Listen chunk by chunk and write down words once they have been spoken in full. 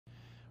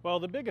Well,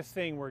 the biggest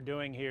thing we're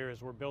doing here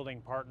is we're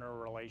building partner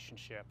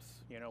relationships.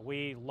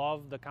 We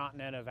love the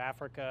continent of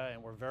Africa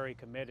and we're very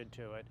committed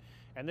to it.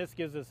 And this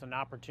gives us an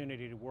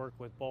opportunity to work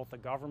with both the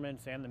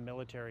governments and the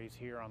militaries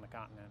here on the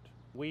continent.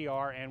 We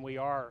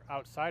are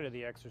outside of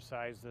the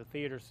exercise, the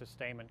Theater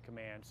Sustainment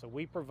Command. So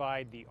we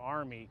provide the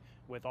Army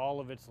with all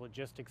of its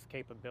logistics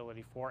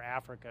capability for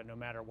Africa no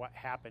matter what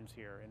happens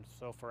here. And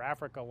so for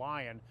Africa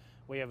Lion,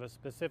 we have a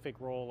specific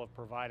role of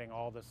providing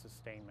all the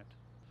sustainment.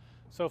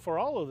 So for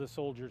all of the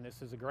soldiers,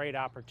 this is a great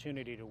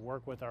opportunity to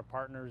work with our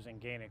partners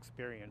and gain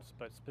experience,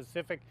 but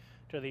specific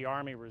to the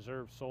Army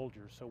Reserve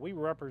soldiers. So we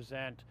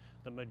represent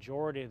the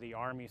majority of the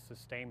Army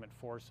sustainment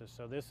forces.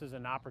 So this is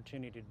an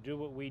opportunity to do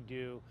what we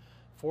do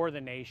for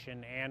the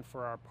nation and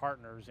for our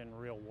partners in the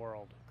real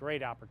world.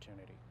 Great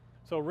opportunity.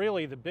 So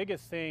really the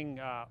biggest thing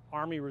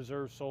Army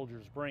Reserve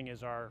soldiers bring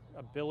is our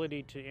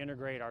ability to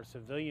integrate our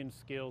civilian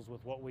skills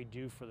with what we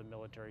do for the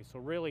military. So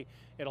really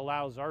it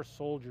allows our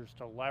soldiers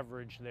to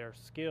leverage their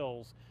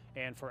skills,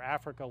 and for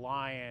Africa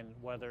Lion,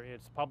 whether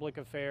it's public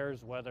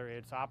affairs, whether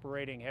it's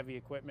operating heavy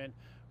equipment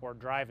or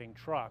driving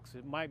trucks,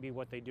 it might be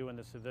what they do in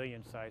the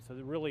civilian side. So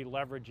it really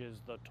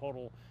leverages the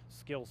total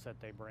skill set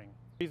they bring.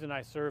 The reason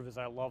I serve is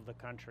I love the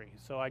country.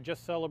 So I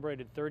just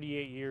celebrated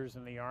 38 years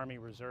in the Army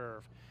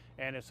Reserve,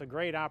 and it's a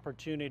great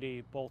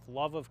opportunity, both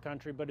love of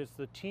country, but it's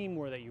the team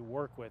that you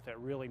work with that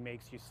really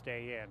makes you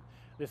stay in.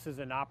 This is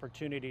an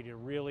opportunity to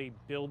really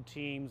build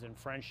teams and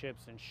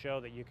friendships and show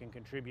that you can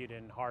contribute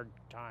in hard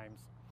times.